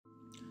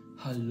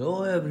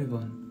Hello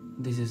everyone,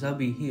 this is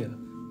Abhi here.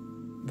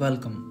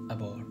 Welcome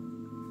aboard.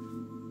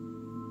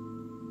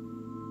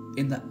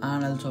 In the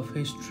annals of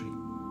history,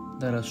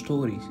 there are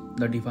stories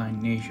that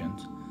define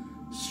nations,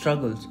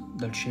 struggles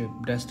that shape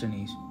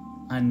destinies,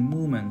 and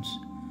movements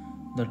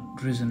that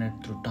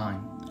resonate through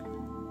time.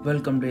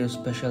 Welcome to a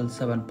special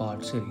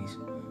 7-part series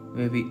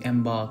where we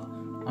embark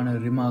on a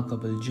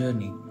remarkable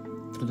journey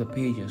through the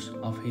pages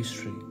of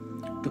history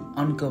to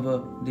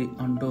uncover the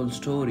untold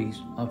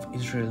stories of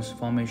Israel's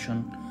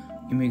formation,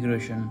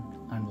 immigration,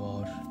 and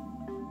wars.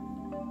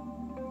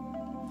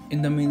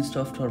 In the midst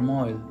of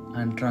turmoil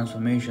and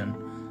transformation,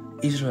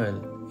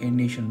 Israel, a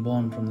nation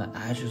born from the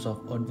ashes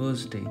of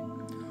adversity,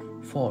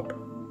 fought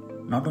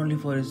not only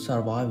for its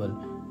survival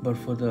but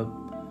for the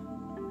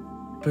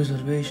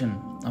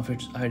preservation of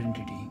its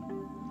identity.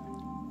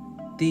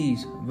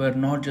 These were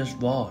not just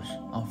wars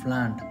of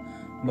land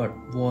but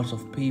wars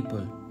of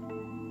people,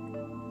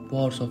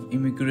 wars of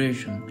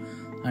immigration,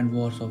 and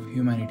wars of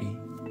humanity.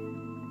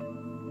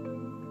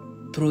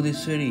 Through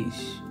this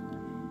series,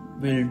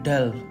 we'll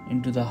delve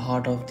into the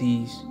heart of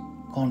these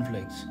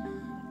conflicts,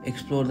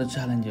 explore the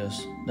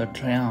challenges, the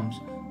triumphs,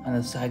 and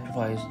the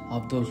sacrifice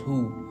of those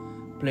who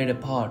played a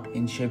part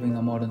in shaping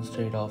the modern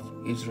state of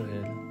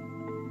Israel.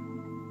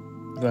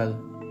 Well,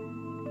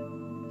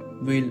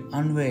 we'll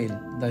unveil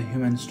the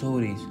human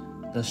stories,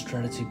 the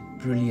strategic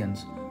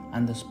brilliance,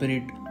 and the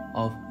spirit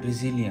of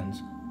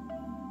resilience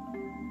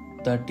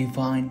that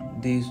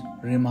define these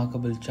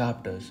remarkable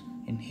chapters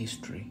in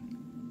history.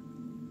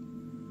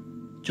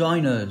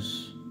 Join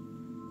us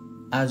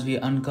as we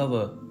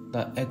uncover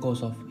the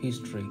echoes of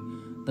history,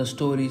 the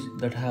stories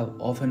that have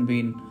often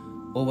been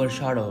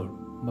overshadowed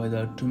by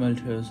the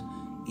tumultuous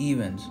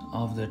events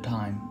of the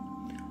time.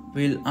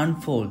 We'll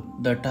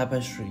unfold the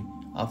tapestry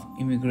of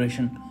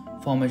immigration,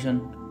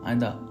 formation,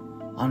 and the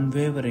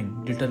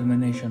unwavering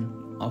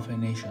determination of a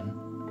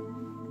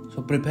nation.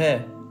 So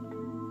prepare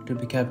to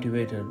be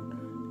captivated,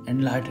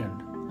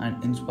 enlightened,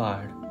 and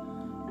inspired.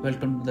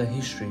 Welcome to the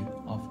history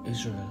of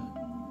Israel.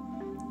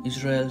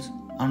 Israel's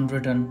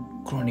unwritten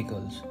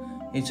chronicles.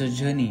 It's a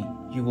journey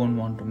you won't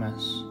want to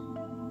miss.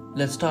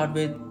 Let's start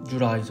with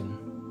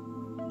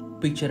Judaism.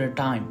 Picture a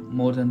time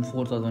more than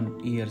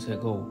 4,000 years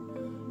ago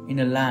in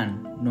a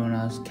land known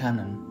as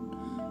Canaan,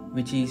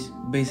 which is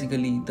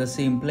basically the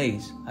same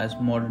place as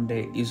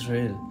modern-day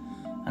Israel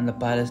and the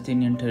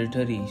Palestinian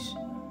territories.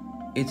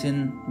 It's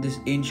in this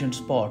ancient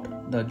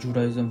spot that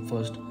Judaism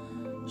first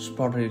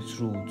sprouted its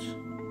roots.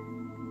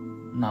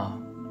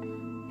 Now,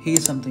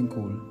 here's something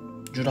cool.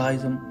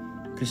 Judaism,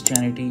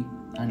 Christianity,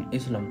 and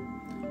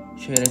Islam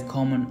share a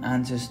common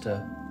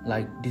ancestor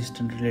like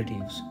distant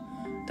relatives.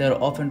 They are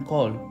often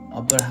called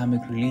Abrahamic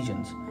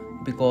religions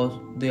because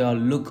they all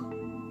look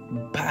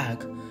back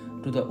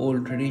to the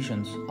old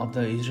traditions of the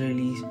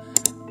Israelis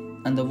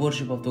and the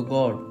worship of the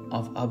God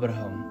of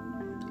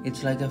Abraham.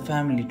 It's like a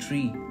family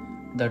tree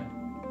that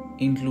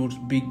includes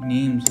big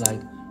names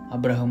like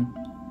Abraham,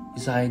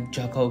 Isaac,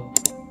 Jacob,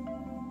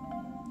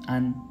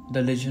 and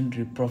the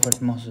legendary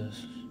prophet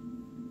Moses,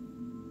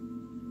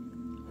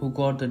 who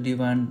got the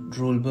divine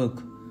rule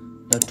book,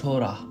 the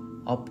Torah,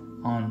 up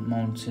on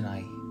Mount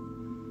Sinai.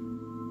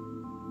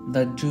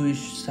 The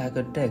Jewish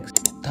sacred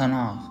text,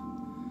 Tanakh,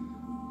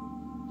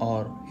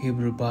 or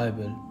Hebrew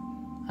Bible.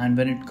 And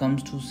when it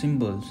comes to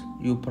symbols,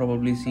 you've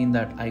probably seen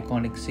that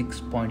iconic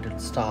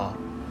 6-pointed star.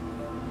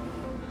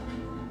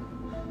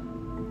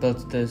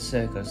 That's the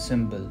sacred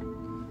symbol,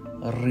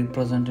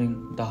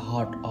 representing the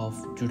heart of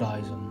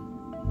Judaism.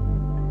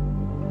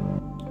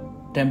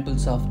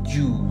 Temples of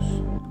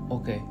Jews.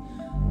 Okay.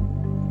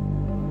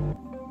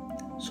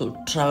 So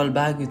travel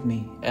back with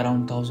me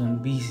around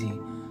 1000 BC,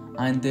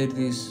 and there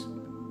is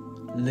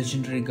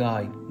legendary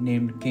guy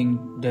named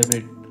King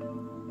David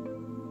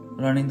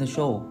running the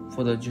show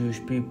for the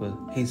Jewish people.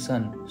 His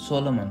son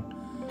Solomon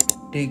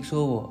takes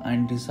over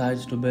and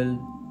decides to build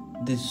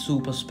this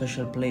super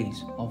special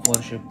place of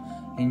worship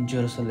in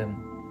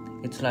Jerusalem.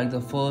 It's like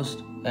the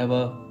first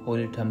ever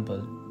holy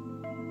temple.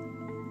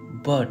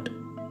 But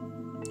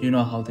you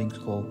know how things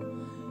go.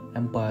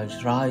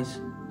 Empires rise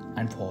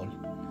and fall.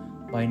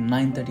 By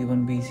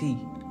 931 BC,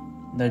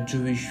 the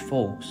Jewish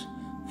folks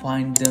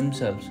find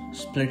themselves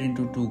split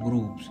into two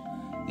groups,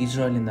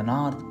 Israel in the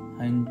north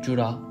and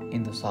Judah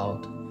in the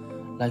south,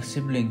 like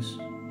siblings,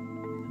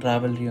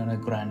 rivalry on a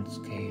grand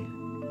scale.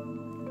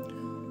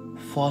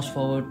 Fast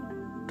forward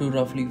to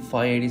roughly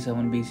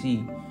 587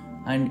 BC,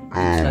 and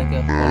it's like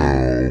a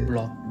Hollywood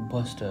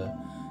blockbuster.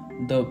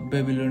 The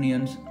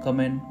Babylonians come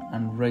in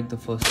and wreck the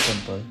first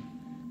temple.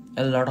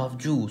 A lot of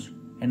Jews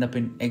end up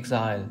in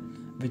exile,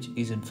 which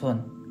isn't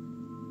fun.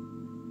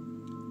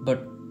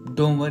 But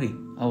don't worry,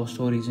 our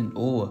story isn't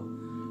over.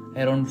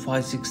 Around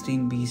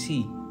 516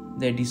 BC,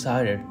 they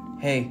decided,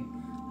 hey,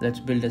 let's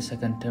build a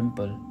second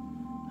temple.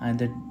 And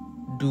they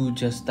do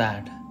just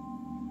that.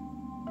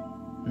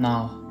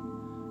 Now,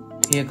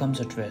 here comes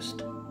a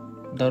twist.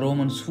 The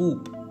Romans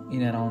swoop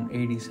in around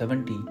AD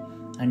 70,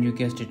 and you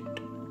guessed it,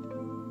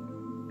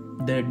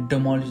 they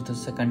demolished the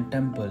second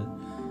temple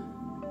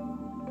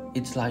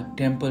It's like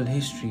temple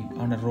history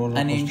on a roller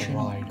coaster ride. An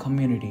ancient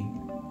community.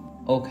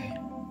 Okay,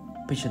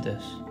 picture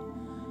this.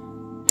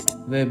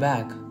 Way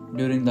back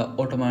during the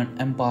Ottoman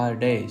Empire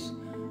days,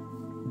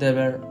 there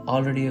were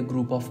already a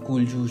group of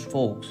cool Jewish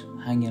folks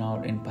hanging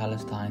out in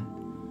Palestine.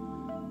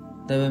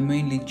 They were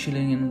mainly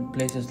chilling in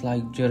places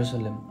like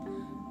Jerusalem,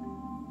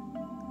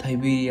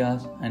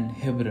 Tiberias, and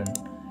Hebron.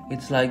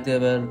 It's like they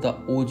were the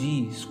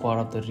OG squad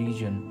of the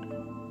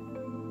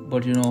region.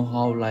 But you know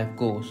how life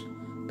goes.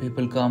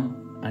 People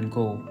come and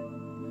go.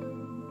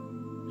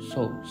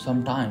 So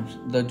sometimes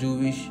the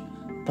Jewish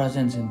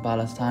presence in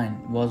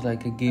Palestine was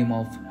like a game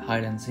of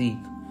hide and seek.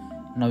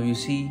 Now you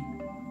see,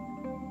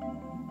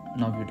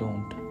 now you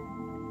don't.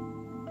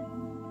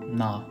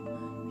 Now,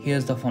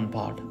 here's the fun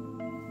part.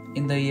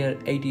 In the year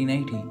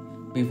 1880,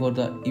 before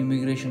the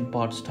immigration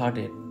part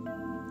started,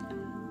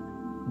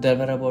 there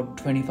were about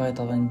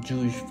 25,000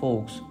 Jewish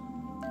folks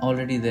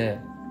already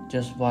there,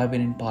 just vibing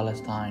in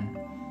Palestine.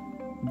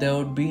 They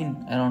would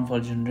been around for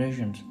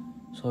generations,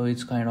 so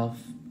it's kind of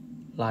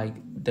like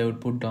they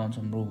would put down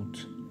some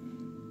roots.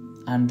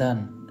 And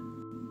then,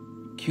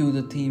 cue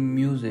the theme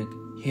music,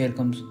 here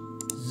comes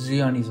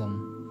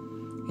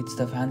Zionism. It's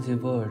the fancy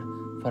word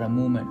for a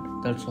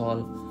movement that's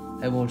all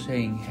about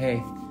saying,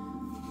 hey,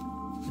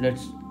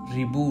 let's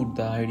reboot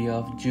the idea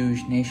of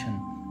Jewish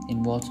nation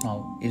in what's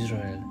now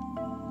Israel.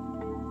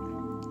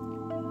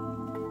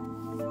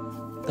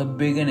 The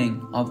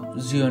beginning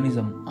of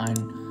Zionism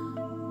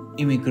and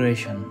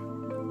immigration.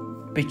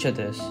 Picture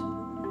this.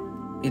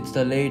 It's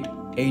the late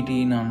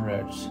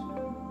 1800s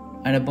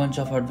and a bunch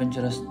of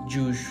adventurous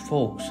Jewish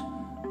folks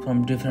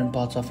from different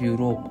parts of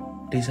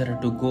Europe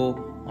decided to go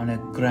on a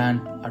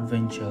grand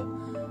adventure.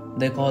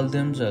 They call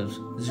themselves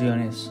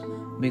Zionists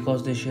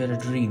because they share a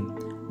dream.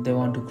 They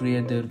want to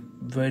create their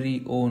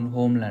very own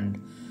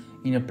homeland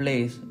in a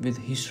place with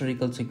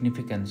historical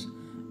significance,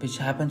 which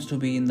happens to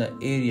be in the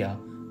area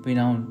we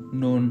now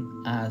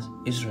known as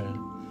Israel.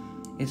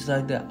 It's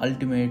like the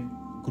ultimate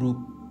group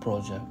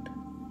project.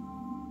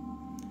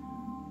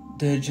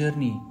 Their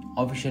journey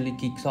officially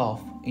kicks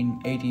off in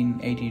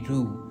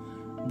 1882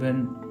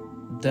 when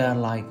they're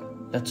like,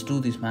 let's do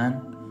this,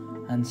 man,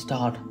 and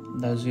start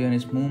the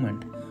Zionist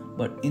movement.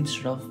 But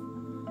instead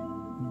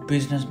of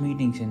business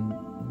meetings in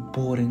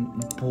boring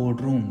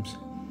boardrooms,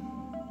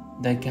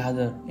 they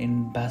gather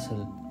in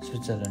Basel,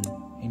 Switzerland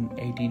in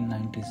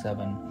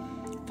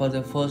 1897 for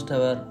their first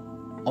ever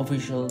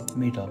official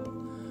meetup,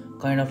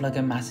 kind of like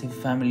a massive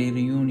family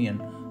reunion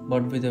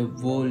but with a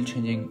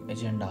world-changing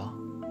agenda.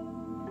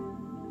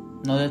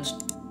 Now let's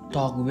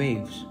talk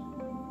waves.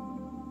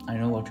 I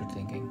know what you're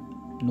thinking.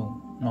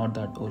 No, not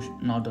that ocean,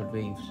 not that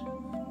waves.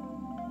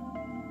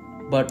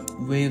 But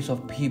waves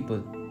of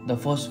people. The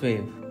first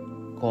wave,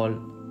 called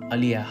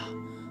Aliyah,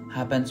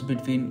 happens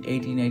between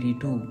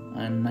 1882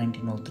 and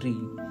 1903.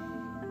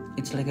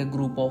 It's like a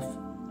group of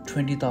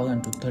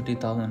 20,000 to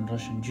 30,000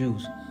 Russian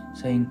Jews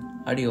saying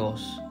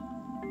adios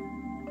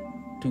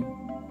to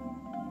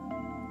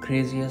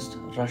craziest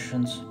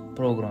Russians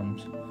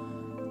programs.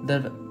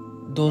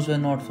 Those were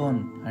not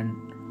fun and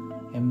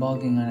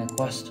embarking on a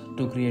quest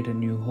to create a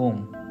new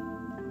home.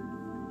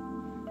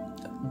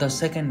 The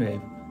second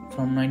wave,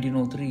 from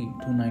 1903 to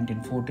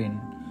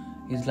 1914,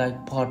 is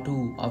like part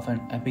 2 of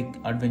an epic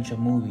adventure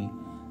movie.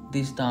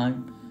 This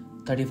time,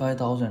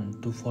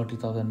 35,000 to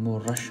 40,000 more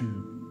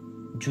Russian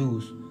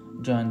Jews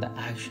join the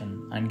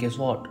action, and guess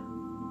what?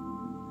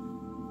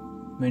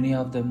 Many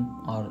of them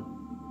are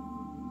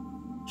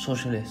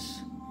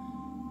socialists.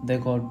 They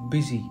got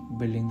busy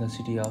building the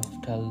city of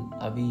Tel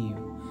Aviv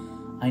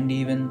and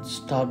even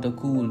started the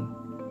cool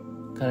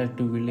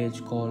collective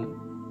village called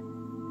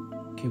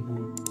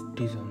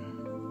kibbutzism.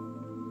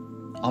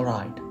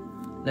 Alright,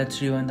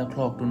 let's rewind the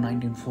clock to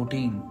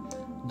 1914.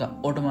 The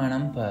Ottoman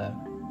Empire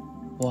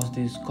was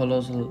this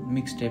colossal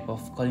mixtape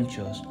of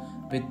cultures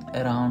with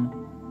around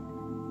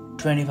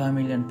 25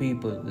 million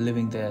people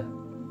living there.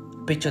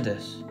 Picture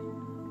this: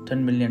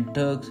 10 million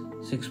Turks,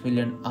 6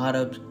 million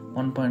Arabs,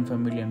 1.5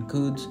 million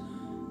Kurds,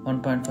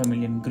 1.5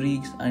 million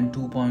Greeks, and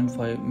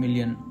 2.5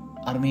 million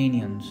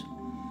Armenians.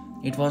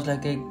 It was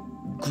like a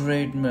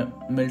great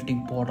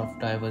melting pot of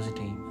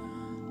diversity,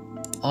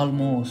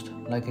 almost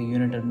like a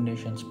United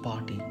Nations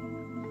party.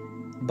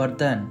 But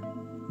then,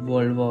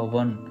 World War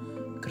I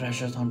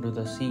crashes onto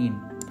the scene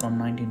from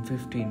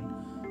 1915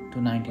 to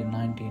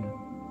 1919.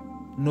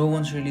 No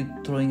one's really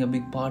throwing a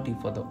big party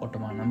for the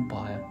Ottoman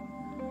Empire.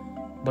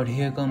 But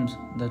here comes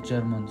the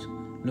Germans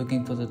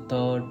looking for the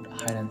third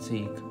hide and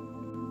seek.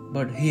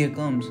 A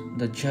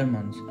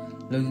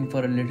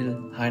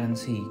little hide and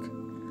seek.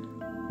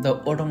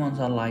 The Ottomans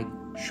are like,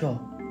 sure,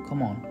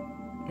 come on,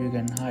 you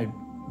can hide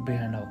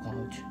behind our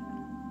couch.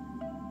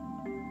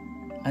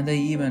 And they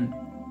even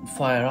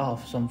fire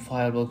off some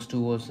fireworks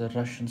towards the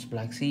Russians'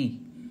 Black Sea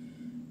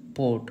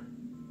port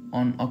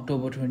on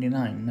October 29,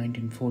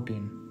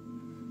 1914.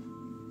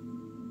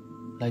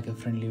 Like a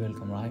friendly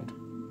welcome, right?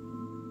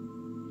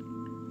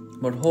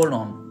 But hold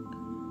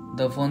on,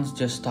 the fun's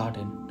just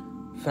started.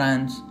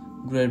 France,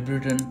 Great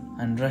Britain,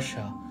 and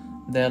Russia,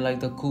 they're like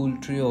the cool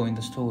trio in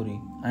the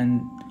story,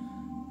 and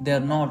They are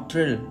not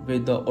thrilled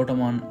with the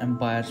Ottoman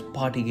Empire's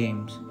party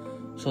games,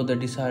 so they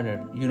decided,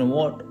 you know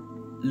what,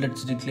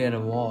 let's declare a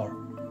war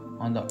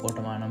on the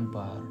Ottoman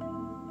Empire.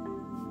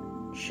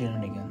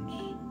 Shenanigans.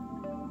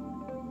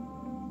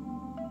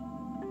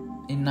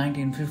 In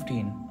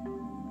 1915,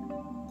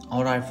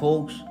 alright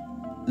folks,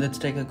 let's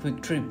take a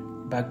quick trip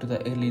back to the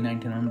early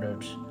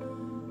 1900s.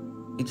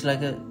 It's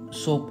like a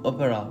soap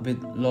opera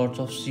with lots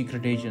of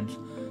secret agents.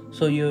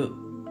 So you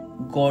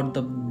got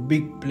the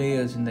big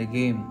players in the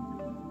game: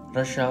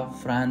 Russia,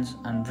 France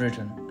and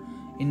Britain.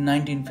 In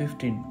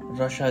 1915,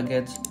 Russia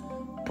gets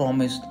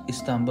promised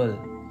Istanbul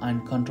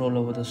and control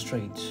over the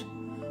straits.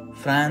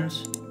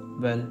 France,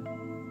 well,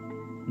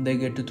 they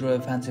get to throw a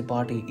fancy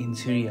party in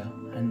Syria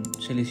and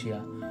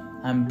Cilicia.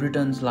 And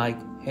Britain's like,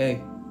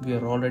 hey, we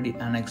are already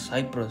annexed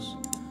Cyprus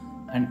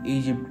and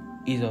Egypt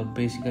is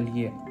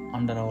basically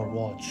under our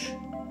watch.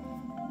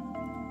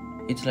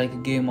 It's like a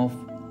game of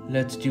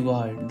let's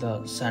divide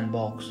the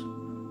sandbox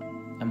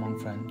among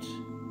friends.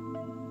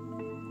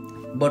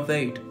 But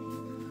wait,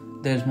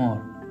 there's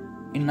more.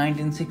 In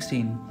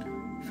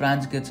 1916,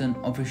 France gets an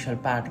official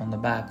pat on the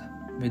back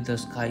with the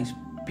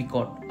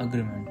Sykes-Picot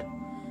Agreement.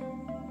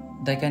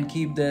 They can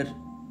keep their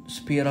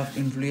sphere of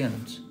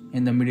influence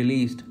in the Middle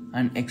East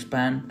and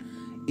expand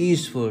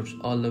eastwards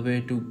all the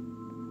way to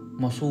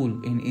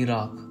Mosul in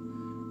Iraq.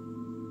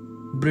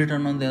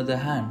 Britain, on the other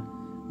hand,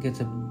 gets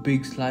a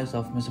big slice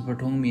of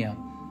Mesopotamia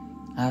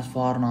as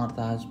far north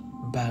as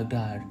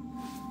Baghdad.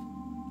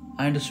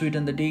 And to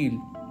sweeten the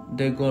deal,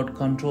 they got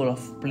control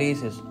of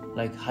places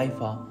like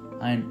Haifa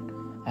and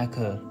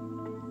Acre,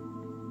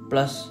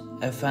 plus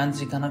a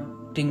fancy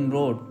connecting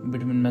road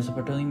between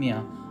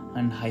Mesopotamia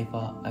and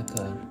Haifa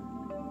Acre.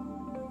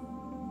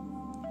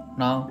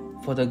 Now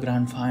for the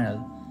grand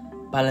final,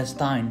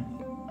 Palestine.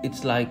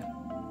 It's like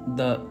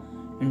the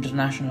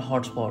international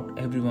hotspot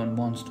everyone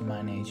wants to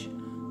manage.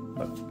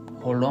 But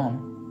hold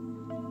on.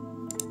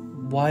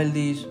 While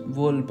these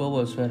world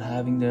powers were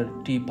having their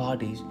tea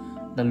parties,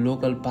 the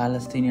local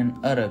Palestinian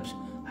Arabs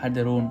had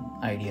their own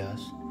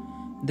ideas.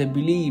 They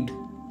believed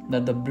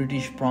that the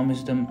British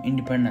promised them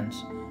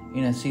independence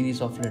in a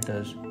series of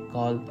letters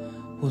called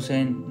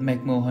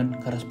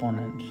Hussein-McMahon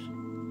Correspondence.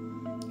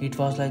 It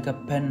was like a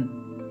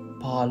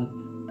pen-pal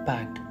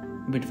pact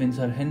between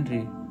Sir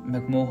Henry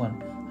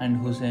McMahon and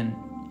Hussein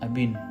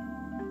ibn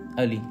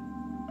Ali.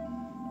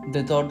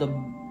 They thought the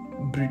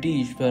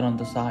British were on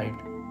the side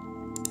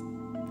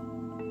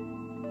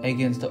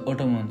against the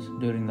Ottomans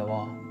during the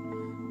war.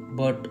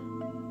 But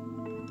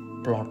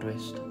plot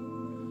twist.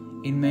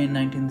 In May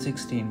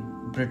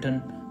 1916,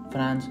 Britain,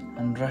 France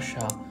and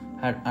Russia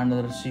had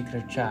another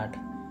secret chat.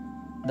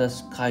 The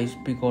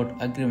Sykes-Picot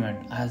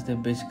Agreement, as they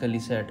basically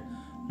said,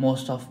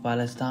 most of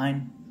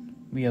Palestine,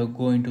 we are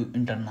going to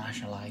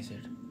internationalize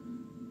it.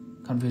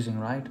 Confusing,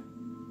 right?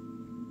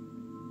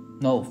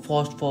 Now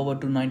fast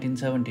forward to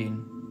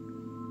 1917,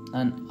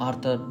 and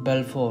Arthur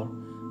Balfour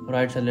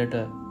writes a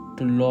letter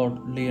to Lord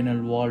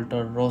Lionel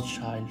Walter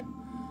Rothschild,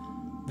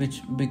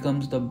 which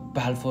becomes the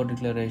Balfour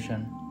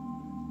Declaration.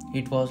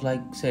 It was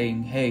like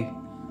saying, hey,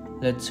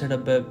 let's set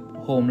up a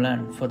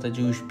homeland for the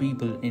Jewish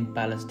people in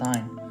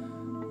Palestine,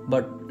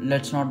 but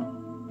let's not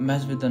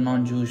mess with the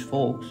non-Jewish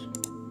folks.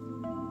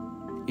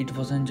 It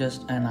wasn't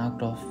just an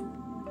act of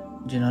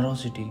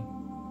generosity,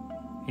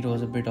 it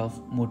was a bit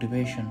of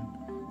motivation,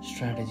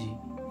 strategy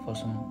for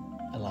some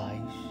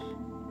allies.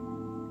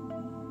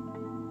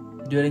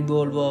 During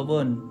World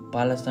War I,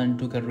 Palestine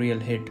took a real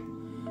hit.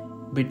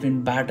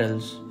 Between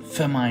battles,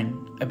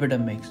 famine,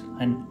 epidemics,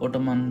 and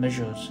Ottoman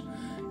measures,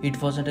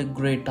 it wasn't a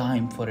great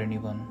time for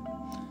anyone.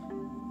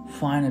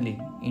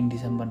 Finally, in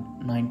December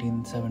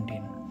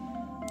 1917,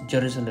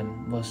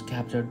 Jerusalem was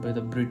captured by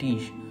the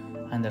British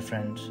and their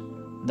friends.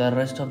 The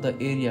rest of the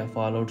area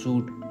followed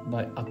suit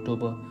by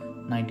October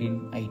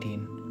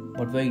 1918.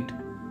 But wait,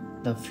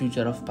 the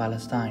future of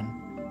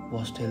Palestine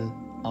was still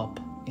up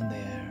in the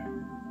air.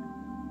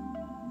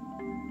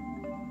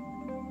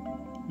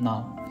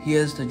 Now,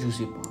 here's the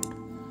juicy part.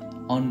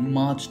 On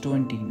March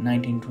 20,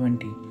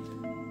 1920,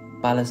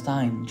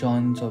 Palestine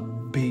joins a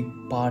big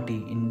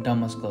party in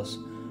Damascus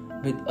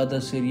with other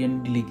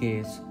Syrian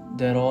delegates.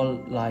 They're all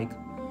like,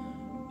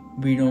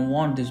 we don't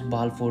want this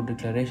Balfour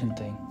Declaration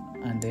thing,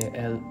 and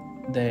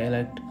they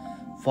elect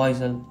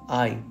Faisal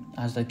I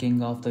as the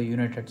king of the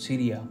United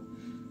Syria,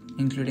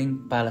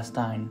 including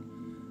Palestine.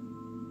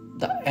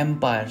 The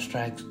empire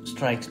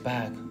strikes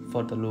back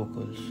for the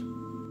locals.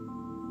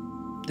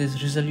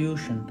 This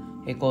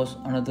resolution echoes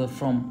another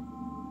from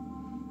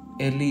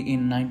early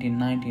in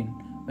 1919,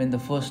 when the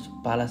first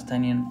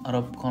Palestinian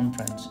Arab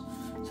Conference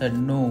said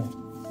no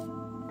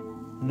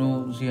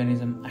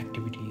Zionism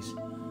activities.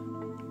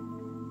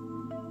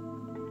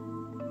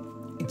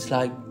 It's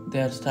like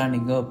they are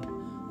standing up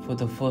for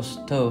the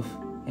first turf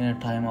in a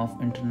time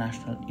of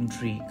international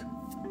intrigue.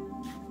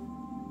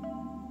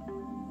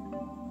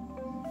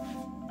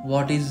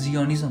 What is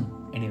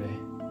Zionism anyway?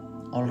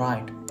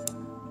 Alright,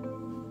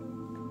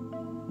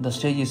 the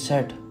stage is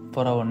set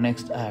for our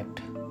next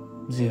act,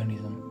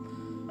 Zionism.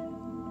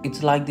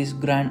 It's like this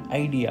grand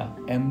idea,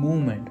 a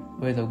movement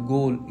where the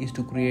goal is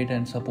to create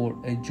and support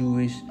a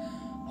Jewish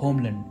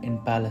homeland in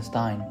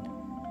Palestine,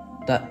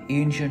 the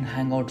ancient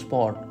hangout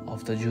spot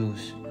of the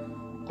Jews,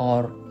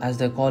 or as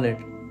they call it,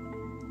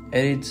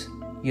 Eretz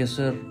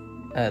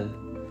Yisrael,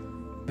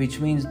 which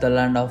means the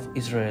land of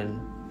Israel.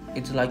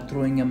 It's like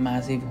throwing a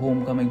massive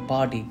homecoming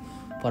party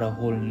for a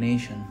whole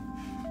nation.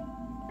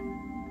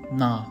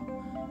 Now,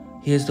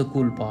 here's the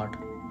cool part.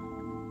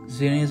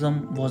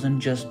 Zionism wasn't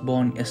just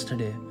born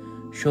yesterday.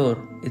 Sure,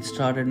 it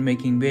started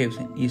making waves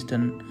in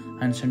Eastern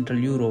and Central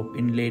Europe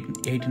in late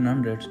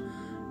 1800s,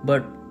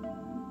 but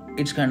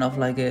it's kind of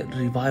like a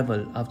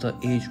revival of the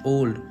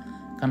age-old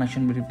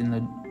connection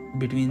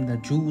between the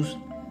Jews,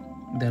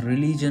 the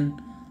religion,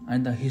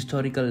 and the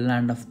historical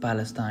land of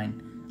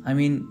Palestine. I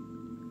mean,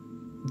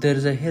 there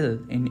is a hill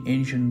in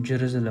ancient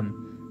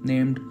Jerusalem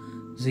named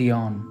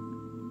Zion.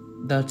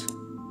 That's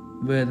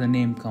where the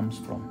name comes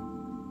from.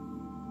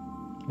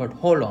 But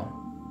hold on.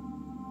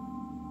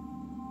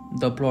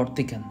 The plot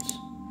thickens.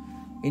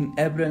 In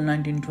April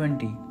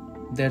 1920,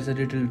 there's a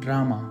little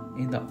drama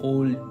in the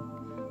old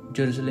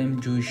Jerusalem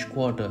Jewish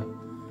quarter,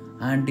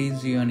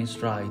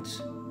 anti-Zionist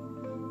riots,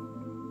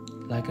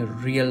 like a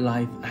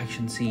real-life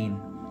action scene.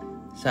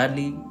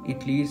 Sadly,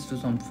 it leads to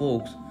some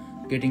folks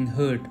getting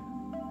hurt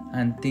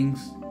and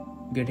things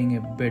getting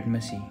a bit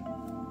messy.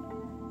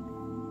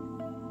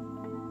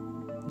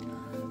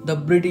 The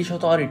British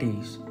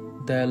authorities,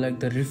 they're like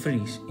the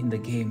referees in the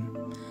game,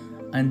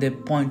 and they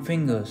point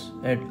fingers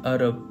at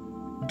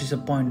Arab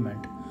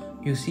disappointment.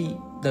 You see,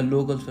 the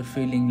locals were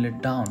feeling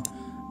let down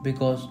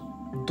because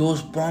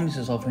those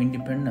promises of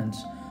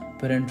independence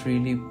weren't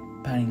really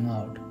panning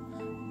out.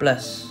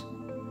 Plus,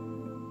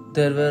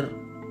 there were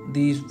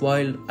these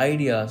wild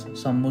ideas.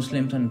 Some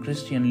Muslims and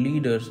Christian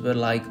leaders were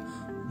like,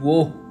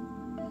 whoa,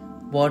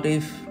 what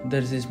if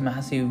there's this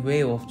massive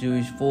wave of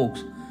Jewish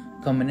folks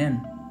coming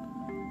in?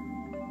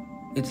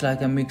 It's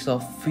like a mix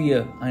of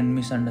fear and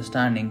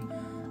misunderstanding,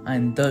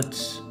 and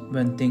that's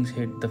when things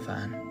hit the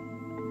fan.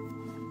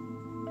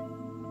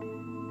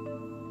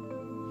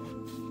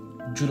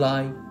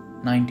 July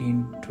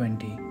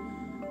 1920.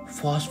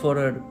 Fast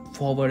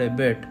forward a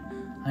bit,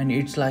 and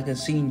it's like a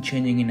scene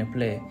changing in a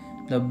play.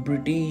 The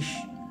British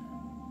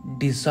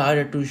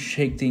decided to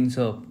shake things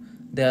up.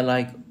 They're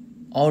like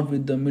out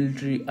with the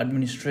military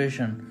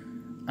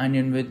administration, and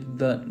in with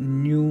the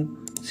new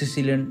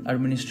Sicilian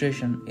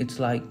administration, it's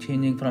like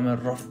changing from a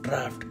rough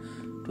draft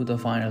to the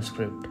final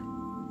script.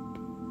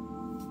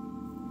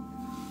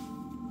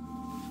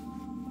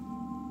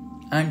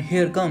 And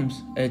here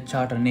comes a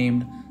charter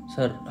named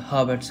Sir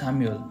Herbert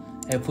Samuel,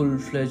 a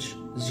full-fledged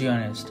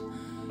Zionist.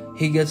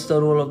 He gets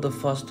the role of the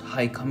first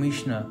High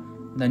Commissioner.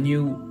 The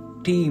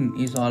new team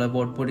is all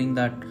about putting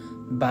that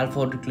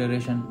Balfour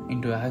Declaration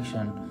into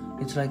action.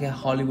 It's like a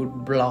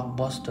Hollywood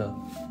blockbuster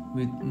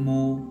with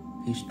more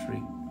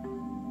history.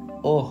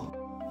 Oh,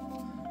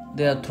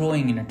 they are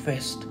throwing in a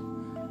twist.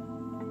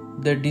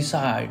 They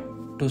decide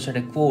to set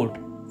a quote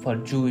for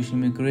Jewish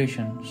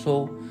immigration,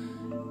 so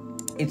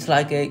it's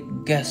like a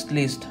guest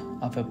list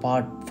of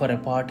for a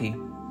party,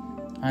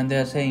 and they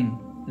are saying,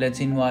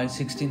 let's invite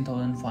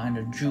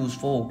 16,500 Jews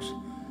folks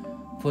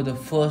for the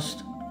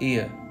first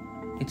year.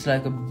 It's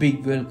like a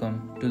big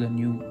welcome to the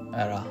new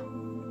era.